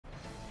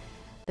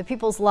The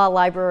People's Law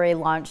Library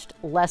launched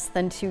less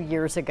than 2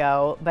 years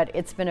ago, but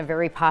it's been a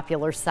very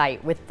popular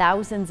site with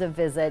thousands of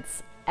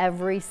visits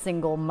every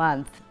single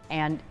month,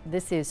 and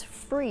this is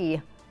free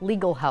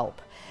legal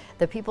help.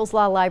 The People's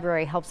Law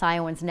Library helps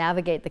Iowans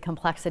navigate the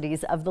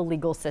complexities of the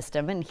legal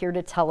system, and here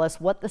to tell us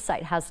what the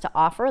site has to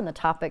offer and the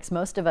topics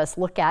most of us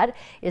look at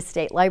is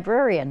State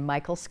Librarian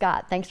Michael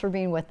Scott. Thanks for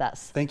being with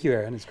us. Thank you,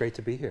 Erin. It's great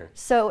to be here.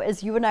 So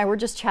as you and I were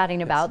just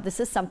chatting about, this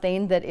is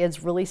something that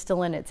is really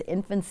still in its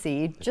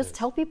infancy. Just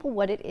tell people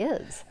what it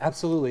is.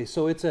 Absolutely.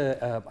 So it's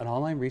an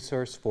online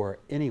resource for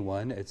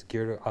anyone. It's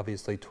geared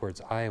obviously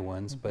towards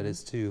Iowans, but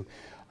it's to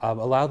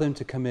allow them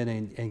to come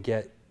in and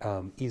get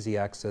easy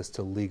access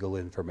to legal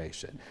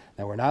information.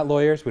 Now, we're not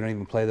lawyers, we don't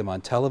even play them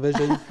on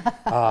television,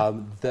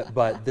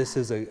 but this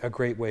is a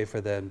great way for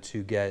them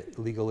to get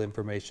legal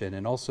information,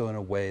 and also in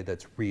a way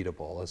that's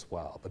readable as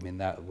well. I mean,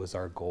 that was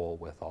our goal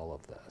with all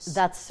of this.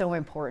 That's so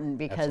important,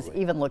 because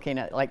even looking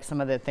at like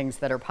some of the things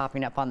that are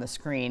popping up on the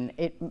screen,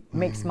 it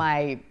makes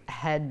my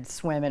head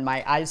swim and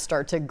my eyes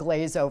start to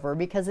glaze over,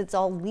 because it's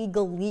all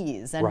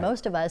legalese, and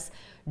most of us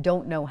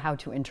don't know how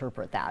to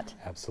interpret that.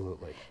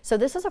 Absolutely. So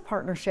this is a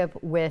partnership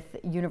with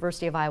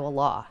University of Iowa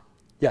Law.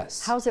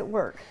 Yes. How's it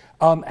work?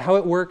 How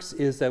it works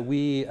is that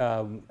we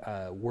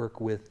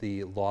work with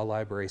the law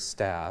library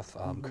staff.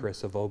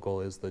 Carissa Vogel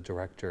is the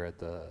director at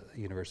the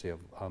University of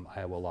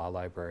Iowa Law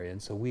Library,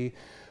 and so we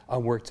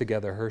work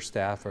together. Her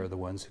staff are the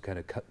ones who kind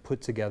of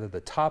put together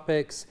the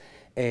topics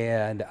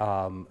and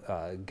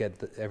get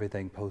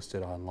everything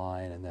posted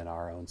online, and then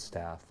our own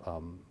staff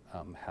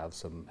have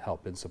some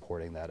help in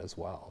supporting that as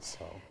well.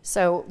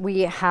 So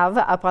we have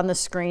up on the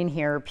screen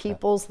here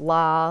People's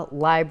Law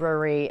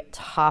Library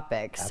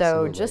topics.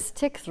 Absolutely. So just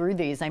tick through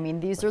these. I mean,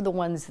 these are the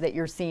ones that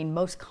you're seeing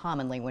most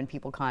commonly when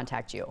people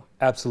contact you.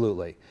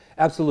 Absolutely.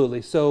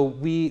 Absolutely. So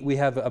we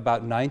have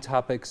about 9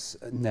 topics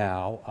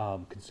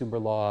now: consumer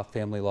law,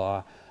 family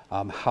law,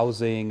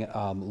 housing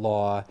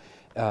law,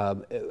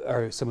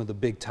 are some of the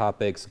big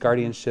topics.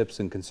 Guardianships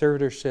and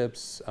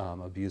conservatorships,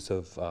 abuse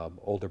of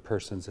older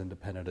persons,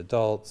 independent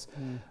adults,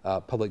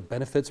 public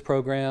benefits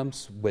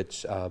programs,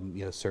 which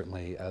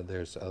certainly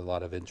there's a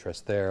lot of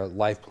interest there,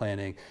 life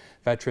planning,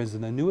 veterans,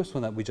 and the newest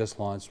one that we just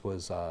launched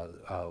was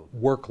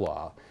work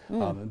law,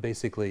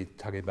 basically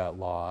talking about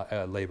law,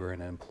 labor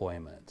and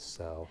employment.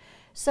 So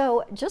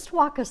just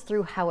walk us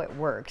through how it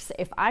works.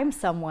 If I'm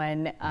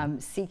someone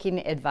seeking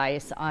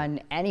advice on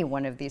any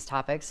one of these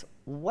topics,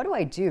 what do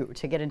I do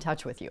to get in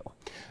touch with you?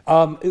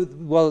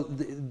 Well,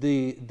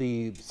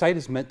 the site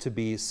is meant to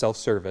be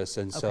self-service,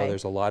 and so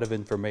there's a lot of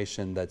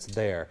information that's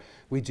there.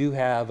 We do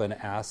have an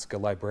Ask a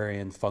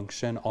Librarian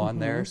function on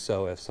there,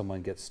 so if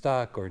someone gets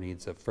stuck or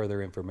needs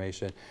further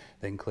information,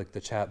 they can click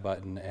the chat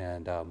button,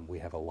 and we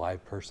have a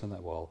live person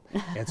that will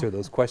answer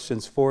those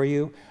questions for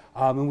you.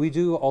 And we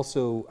do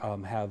also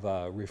have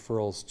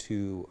referrals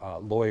to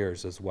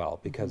lawyers as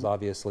well, because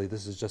obviously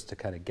this is just to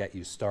kind of get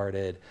you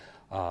started.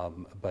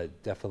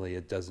 But definitely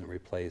it doesn't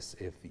replace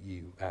if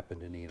you happen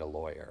to need a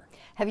lawyer.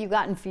 Have you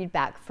gotten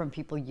feedback from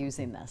people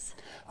using this?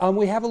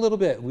 We have a little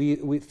bit.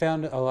 We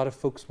found a lot of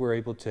folks were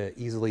able to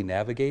easily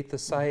navigate the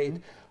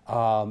site,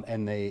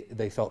 and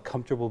they felt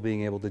comfortable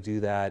being able to do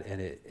that, and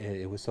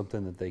it was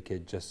something that they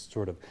could just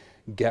sort of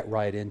get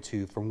right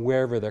into from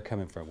wherever they're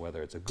coming from,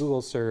 whether it's a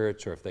Google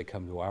search or if they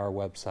come to our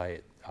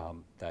website.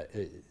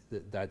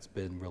 That's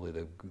been really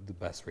the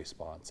best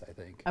response, I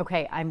think.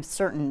 Okay, I'm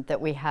certain that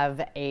we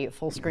have a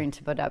full screen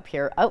to put up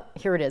here. Oh,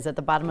 here it is at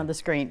the bottom of the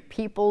screen,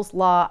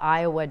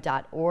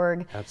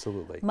 peopleslawiowa.org.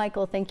 Absolutely.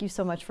 Michael, thank you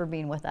so much for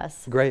being with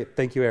us. Great.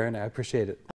 Thank you, Erin. I appreciate it.